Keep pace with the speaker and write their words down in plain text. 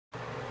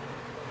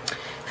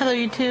Hello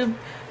YouTube.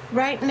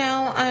 Right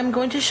now I'm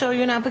going to show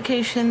you an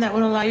application that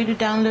will allow you to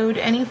download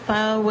any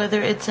file,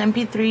 whether it's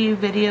MP3,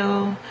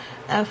 video,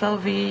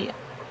 FLV,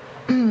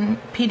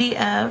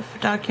 PDF,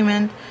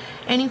 document,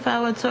 any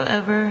file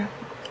whatsoever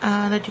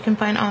that you can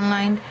find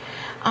online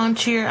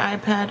onto your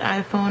iPad,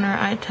 iPhone, or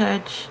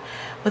iTouch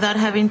without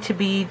having to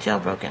be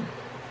jailbroken.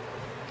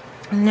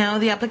 Now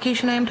the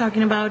application I am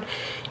talking about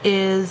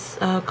is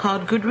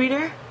called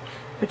GoodReader,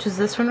 which is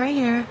this one right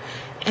here,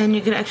 and you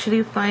can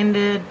actually find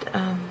it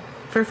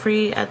for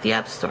free at the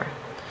App Store.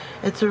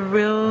 It's a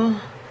real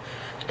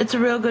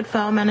good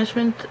file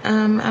management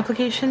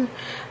application.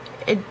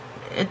 It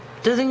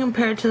doesn't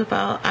compare to the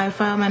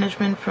file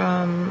management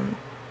from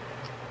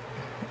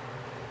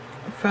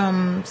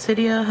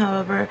Cydia.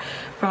 However,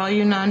 for all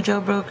you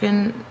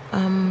non-jailbroken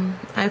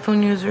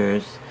iPhone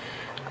users,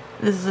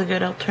 this is a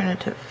good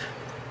alternative.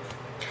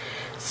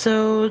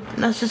 So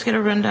let's just get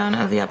a rundown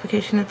of the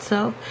application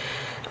itself.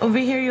 Over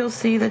here you'll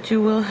see that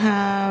you will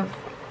have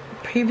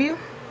preview,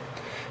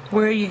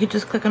 where you could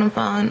just click on a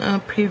file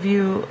and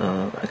preview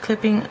a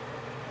clipping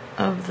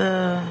of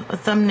a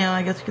thumbnail,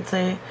 I guess you could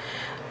say,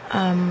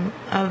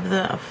 of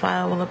the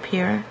file will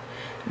appear.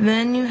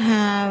 Then you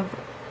have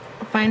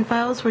find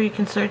files, where you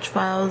can search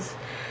files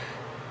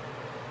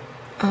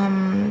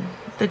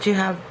that you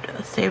have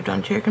saved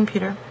onto your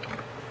computer.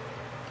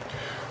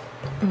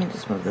 Let me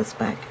just move this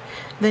back.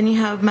 Then you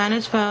have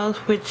manage files,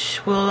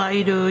 which will allow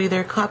you to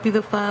either copy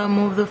the file,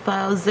 move the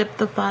file, zip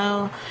the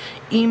file,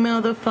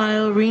 email the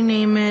file,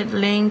 rename it,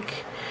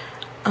 link,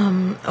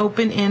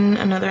 open in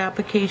another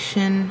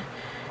application,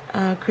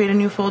 create a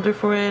new folder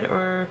for it,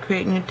 or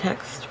create new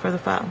text for the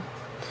file.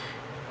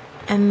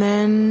 And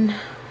then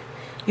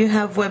you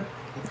have web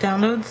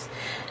downloads.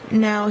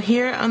 Now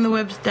here on the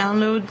web's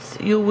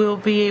downloads, you will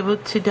be able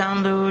to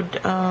download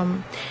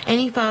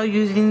any file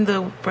using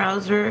the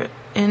browser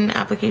in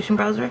application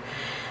browser.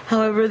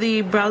 However,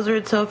 the browser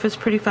itself is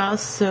pretty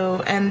fast,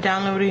 and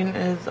downloading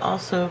is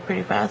also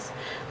pretty fast.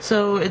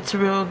 So it's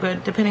real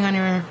good, depending on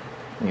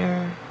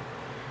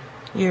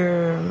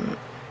your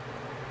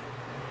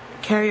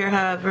carrier.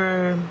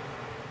 However,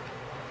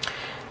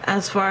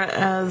 as far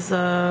as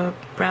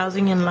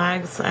browsing and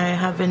lags, I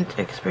haven't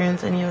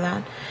experienced any of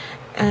that.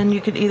 And you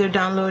could either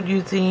download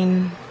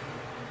using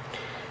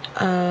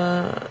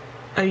a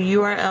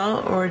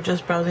URL or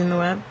just browsing the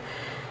web,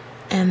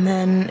 and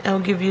then it'll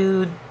give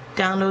you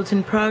downloads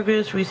in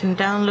progress, recent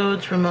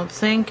downloads, remote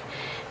sync,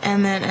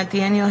 and then at the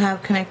end you'll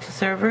have connect to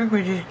server,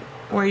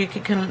 where you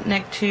can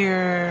connect to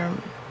your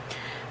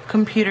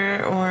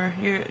computer, or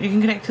you can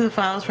connect to the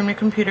files from your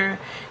computer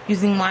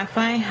using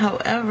Wi-Fi.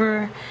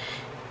 However,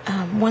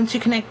 once you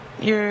connect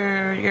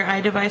your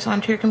iDevice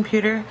onto your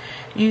computer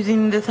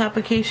using this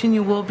application,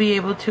 you will be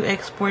able to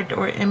export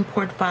or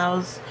import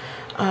files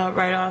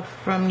right off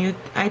from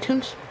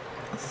iTunes.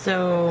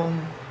 So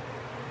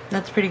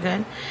that's pretty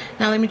good.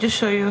 Now let me just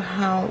show you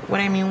what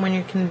I mean when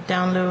you can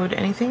download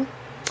anything.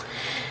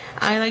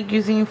 I like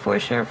using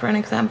ForShare for an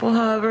example.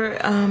 However,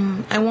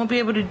 I won't be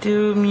able to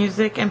do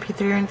music,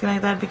 MP3, or anything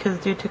like that, because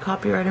due to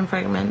copyright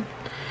infringement,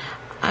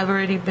 I've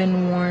already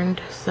been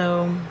warned.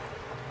 So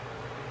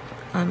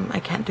I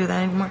can't do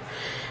that anymore.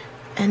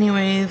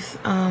 Anyways,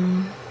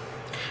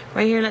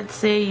 right here, let's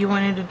say you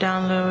wanted to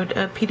download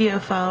a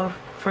PDF file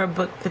for a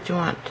book that you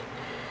want.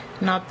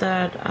 Not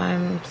that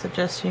I'm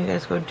suggesting you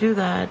guys go do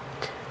that.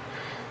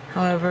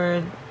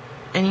 However,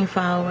 any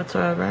file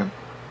whatsoever.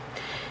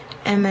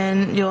 And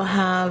then you'll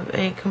have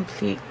a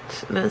complete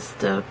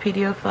list of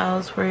PDF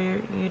files for you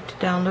to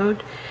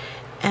download.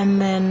 And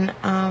then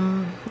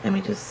let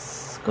me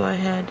just go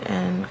ahead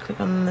and click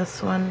on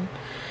this one.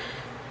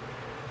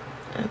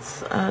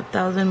 It's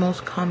 1,000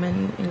 most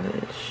common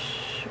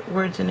English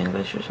words in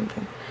English or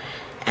something.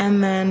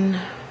 And then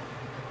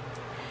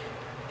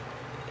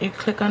you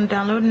click on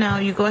download now.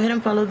 You go ahead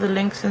and follow the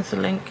link, since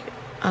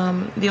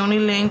the only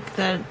link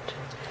that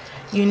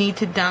you need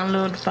to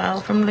download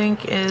file from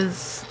link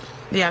is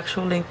the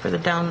actual link for the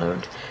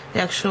download, the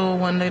actual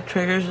one that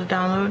triggers the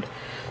download.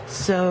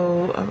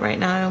 So right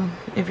now,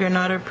 if you're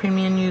not a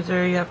premium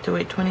user, you have to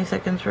wait 20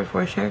 seconds for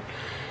ForShare.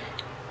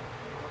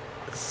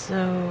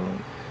 So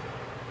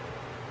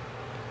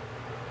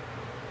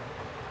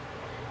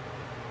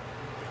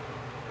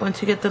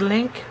once you get the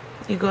link,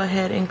 you go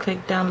ahead and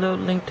click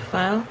download link to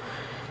file,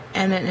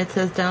 and then it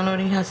says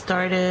downloading has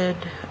started,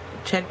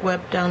 check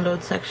web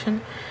download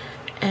section.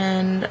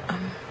 And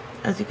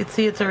as you can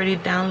see, it's already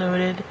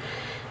downloaded.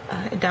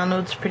 It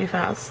downloads pretty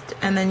fast,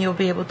 and then you'll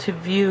be able to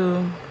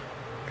view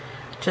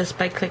just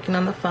by clicking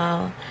on the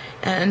file,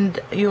 and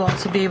you'll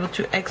also be able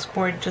to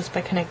export just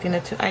by connecting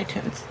it to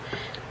iTunes.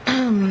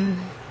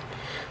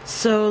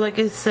 So like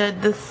I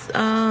said, this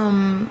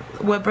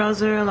web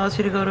browser allows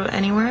you to go to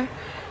anywhere,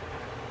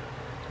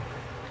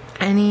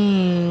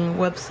 any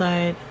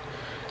website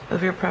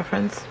of your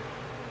preference.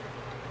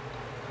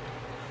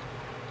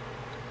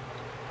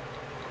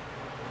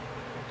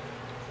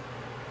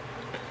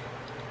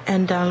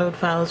 And download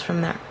files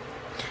from there.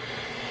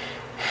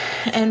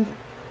 And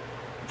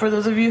for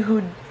those of you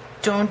who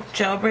don't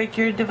jailbreak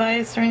your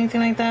device or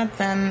anything like that,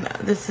 then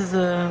this is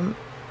a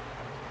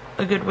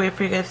a good way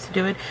for you guys to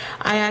do it.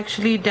 I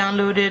actually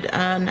downloaded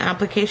an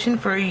application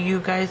for you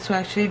guys to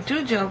actually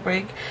do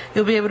jailbreak.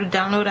 You'll be able to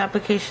download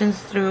applications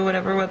through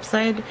whatever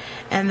website,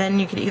 and then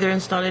you can either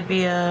install it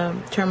via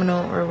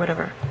terminal or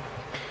whatever.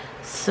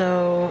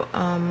 So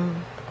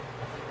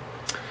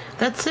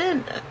that's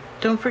it.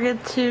 Don't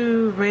forget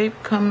to rate,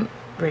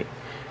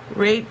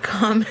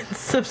 comment,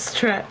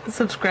 subscribe.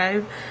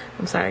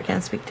 I'm sorry, I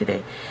can't speak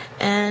today.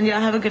 And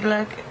y'all have a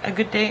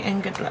good day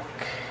and good luck.